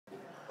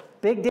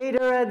Big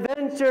data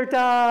adventure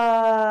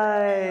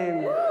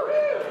time!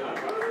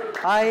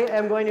 I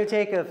am going to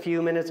take a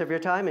few minutes of your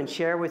time and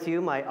share with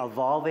you my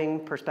evolving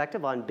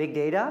perspective on big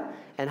data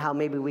and how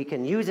maybe we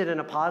can use it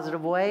in a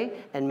positive way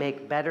and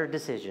make better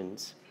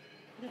decisions.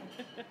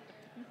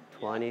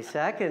 20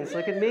 seconds,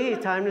 look at me,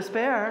 time to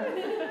spare.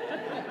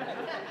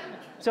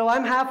 So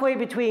I'm halfway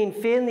between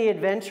Finn the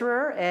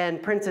adventurer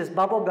and Princess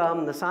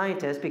Bubblegum the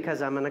scientist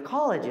because I'm an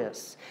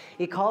ecologist.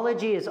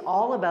 Ecology is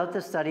all about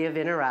the study of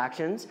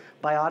interactions,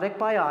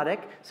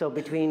 biotic, so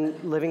between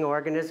living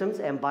organisms,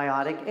 and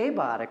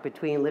abiotic,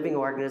 between living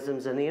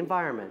organisms and the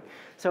environment.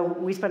 So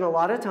we spend a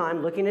lot of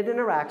time looking at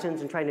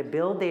interactions and trying to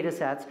build data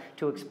sets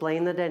to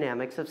explain the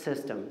dynamics of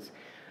systems.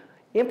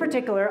 In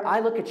particular, I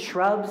look at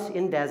shrubs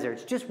in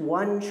deserts, just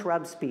one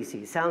shrub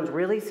species. Sounds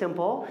really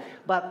simple,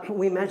 but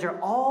we measure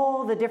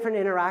all the different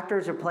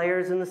interactors or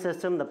players in the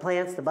system, the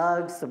plants, the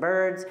bugs, the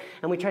birds,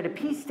 and we try to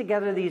piece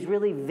together these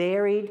really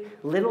varied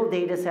little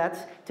data sets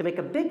to make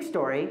a big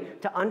story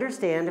to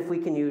understand if we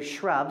can use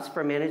shrubs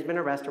for management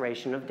or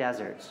restoration of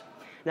deserts.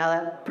 Now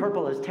that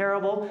purple is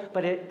terrible,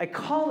 but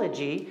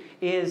ecology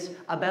is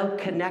about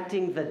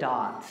connecting the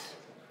dots.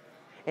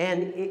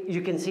 And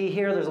you can see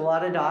here there's a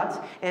lot of dots.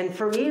 And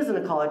for me as an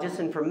ecologist,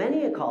 and for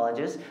many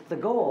ecologists, the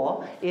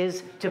goal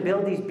is to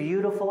build these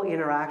beautiful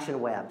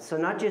interaction webs. So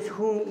not just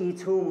whom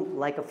eats whom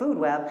like a food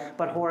web,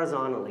 but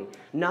horizontally.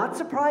 Not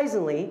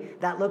surprisingly,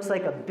 that looks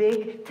like a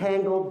big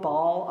tangled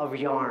ball of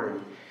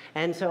yarn.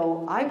 And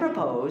so I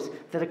propose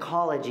that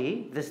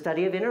ecology, the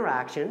study of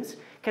interactions,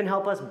 can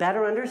help us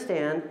better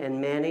understand and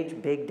manage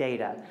big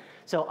data.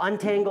 So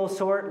untangle,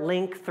 sort,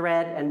 link,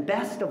 thread, and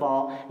best of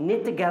all,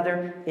 knit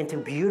together into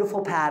beautiful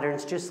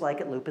patterns just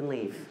like at Loop and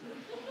Leaf.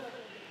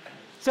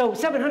 So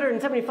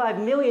 775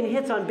 million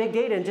hits on big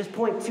data in just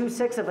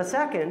 0.26 of a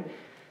second.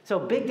 So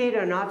big data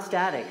are not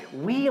static.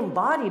 We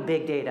embody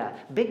big data.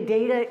 Big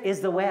data is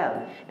the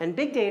web. And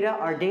big data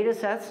are data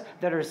sets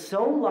that are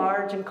so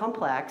large and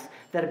complex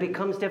that it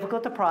becomes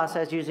difficult to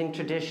process using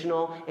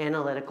traditional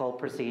analytical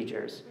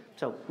procedures.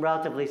 So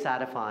relatively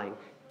satisfying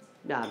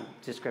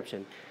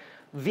description.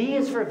 V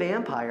is for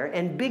vampire,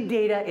 and big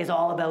data is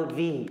all about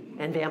V,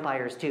 and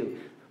vampires too.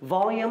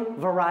 Volume,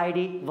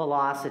 variety,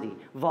 velocity.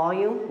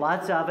 Volume,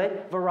 lots of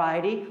it.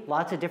 Variety,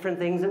 lots of different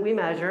things that we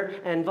measure.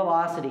 And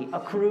velocity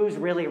accrues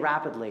really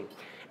rapidly.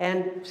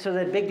 And so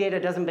that big data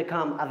doesn't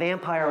become a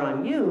vampire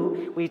on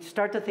you, we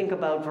start to think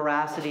about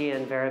veracity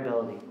and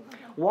variability.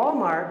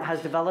 Walmart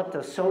has developed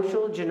a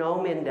social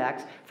genome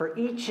index for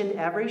each and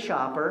every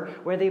shopper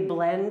where they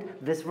blend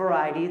this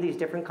variety, these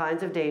different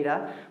kinds of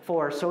data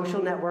for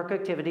social network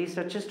activities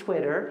such as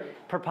Twitter,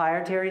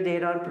 proprietary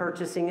data on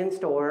purchasing in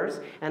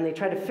stores, and they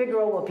try to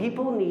figure out what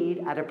people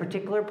need at a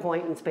particular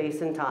point in space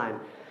and time.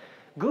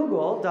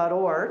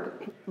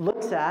 Google.org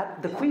looks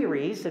at the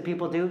queries that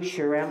people do,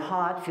 sure am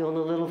hot, feeling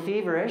a little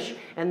feverish,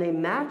 and they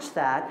match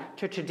that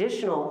to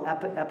traditional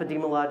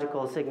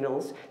epidemiological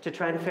signals to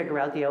try and figure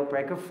out the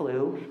outbreak of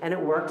flu, and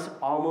it works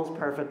almost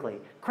perfectly.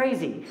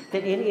 Crazy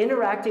that in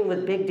interacting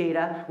with big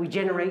data, we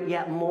generate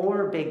yet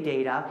more big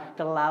data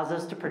that allows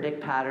us to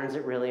predict patterns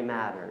that really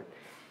matter.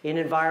 In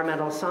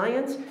environmental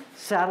science,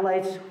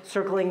 satellites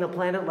circling the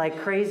planet like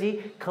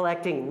crazy,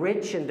 collecting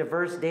rich and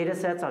diverse data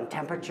sets on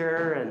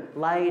temperature and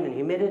light and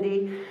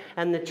humidity.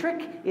 And the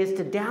trick is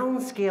to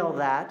downscale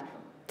that,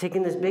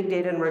 taking this big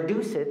data and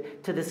reduce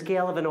it to the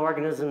scale of an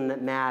organism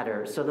that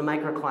matters. So the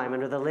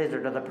microclimate or the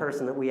lizard or the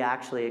person that we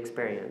actually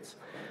experience.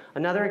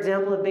 Another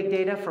example of big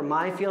data from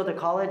my field,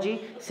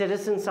 ecology,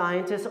 citizen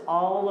scientists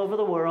all over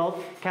the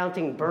world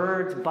counting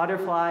birds,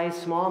 butterflies,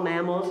 small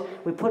mammals.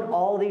 We put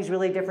all these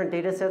really different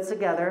data sets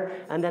together,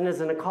 and then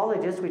as an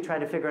ecologist, we try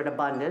to figure out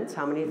abundance,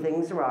 how many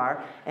things there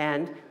are,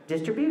 and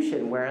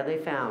distribution, where are they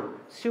found.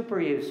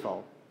 Super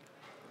useful.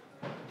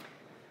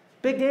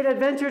 Big data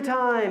adventure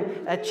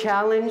time, a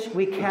challenge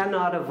we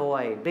cannot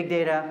avoid. Big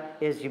data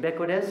is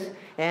ubiquitous,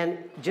 and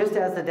just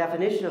as the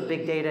definition of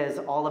big data is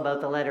all about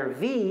the letter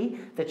V,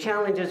 the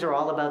challenges are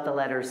all about the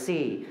letter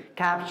C.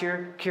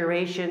 Capture,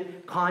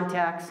 curation,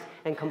 context,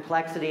 and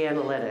complexity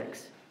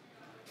analytics.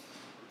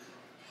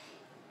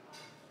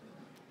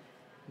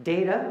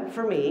 Data,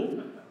 for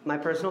me, my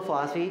personal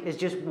philosophy, is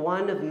just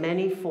one of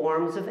many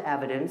forms of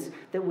evidence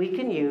that we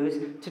can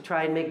use to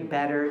try and make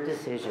better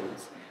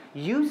decisions.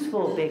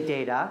 Useful big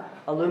data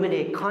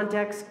illuminate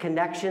context,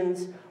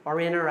 connections, or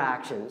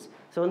interactions.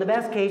 So in the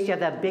best case, you have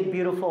that big,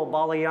 beautiful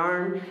ball of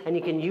yarn, and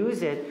you can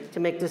use it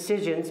to make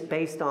decisions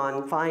based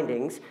on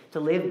findings to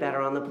live better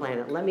on the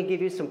planet. Let me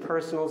give you some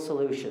personal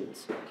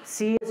solutions.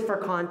 C is for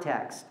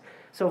context.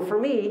 So for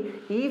me,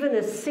 even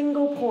a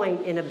single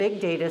point in a big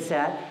data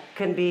set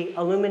can be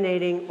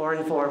illuminating or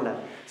informative.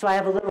 So I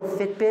have a little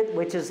Fitbit,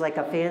 which is like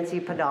a fancy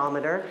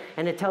pedometer,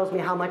 and it tells me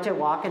how much I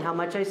walk and how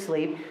much I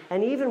sleep.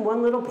 And even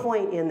one little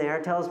point in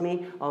there tells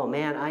me, oh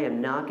man, I am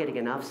not getting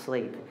enough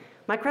sleep.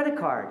 My credit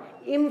card,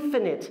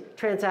 infinite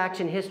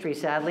transaction history,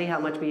 sadly, how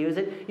much we use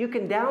it. You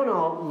can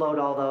download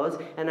all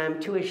those, and I'm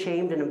too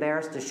ashamed and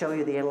embarrassed to show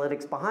you the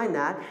analytics behind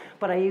that,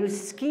 but I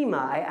use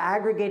schema. I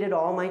aggregated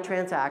all my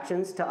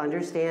transactions to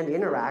understand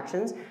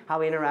interactions,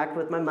 how I interact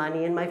with my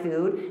money and my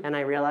food, and I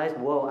realized,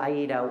 whoa, I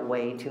eat out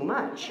way too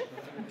much.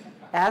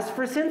 As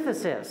for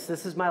synthesis,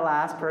 this is my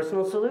last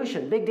personal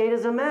solution. Big data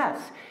is a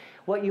mess.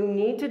 What you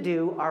need to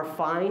do are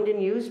find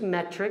and use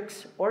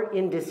metrics or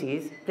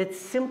indices that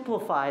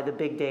simplify the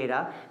big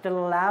data, that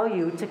allow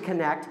you to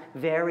connect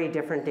very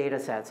different data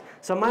sets.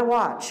 So my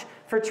watch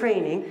for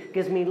training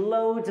gives me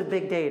loads of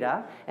big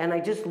data, and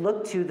I just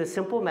look to the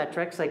simple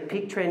metrics like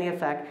peak training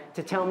effect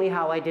to tell me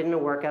how I did in a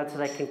workout so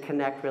that I can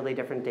connect really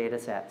different data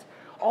sets.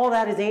 All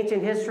that is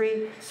ancient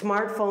history.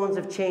 Smartphones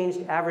have changed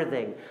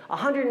everything.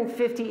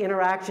 150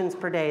 interactions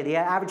per day. The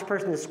average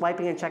person is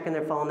swiping and checking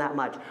their phone that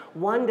much.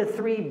 1 to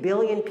 3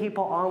 billion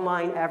people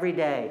online every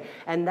day.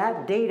 And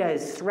that data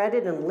is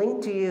threaded and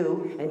linked to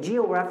you and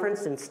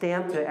georeferenced and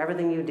stamped to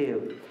everything you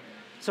do.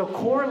 So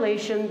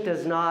correlation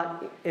does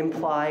not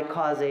imply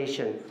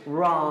causation.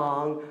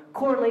 Wrong.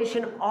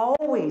 Correlation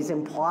always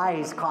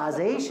implies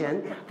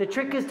causation. The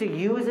trick is to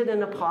use it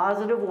in a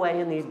positive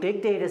way in these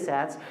big data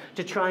sets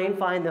to try and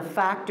find the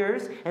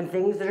factors and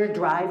things that are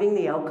driving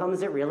the outcomes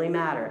that really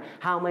matter.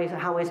 How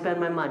I spend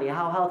my money,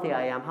 how healthy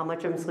I am, how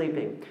much I'm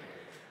sleeping.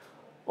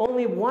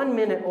 Only 1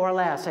 minute or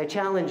less, I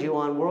challenge you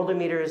on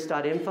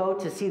worldometers.info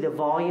to see the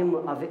volume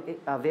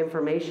of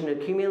information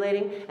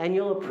accumulating, and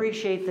you'll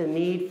appreciate the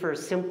need for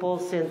simple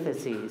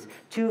syntheses.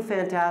 2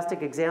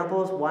 fantastic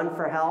examples, one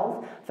for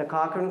health, the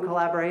Cochrane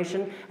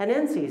collaboration, and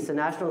NCEAS, the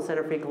National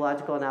Center for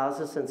Ecological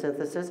Analysis and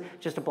Synthesis,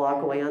 just a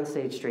block away on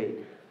State Street.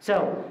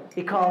 So,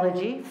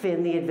 ecology,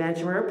 Finn the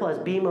adventurer, plus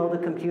BMO the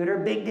computer,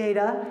 big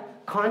data,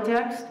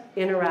 context,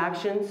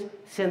 interactions,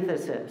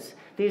 synthesis.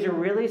 These are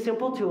really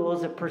simple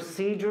tools that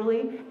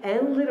procedurally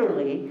and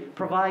literally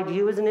provide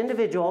you as an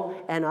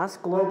individual and us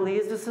globally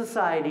as a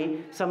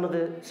society some of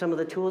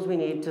the tools we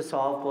need to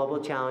solve global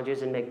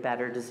challenges and make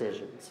better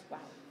decisions. Wow.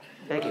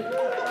 Thank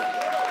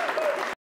you.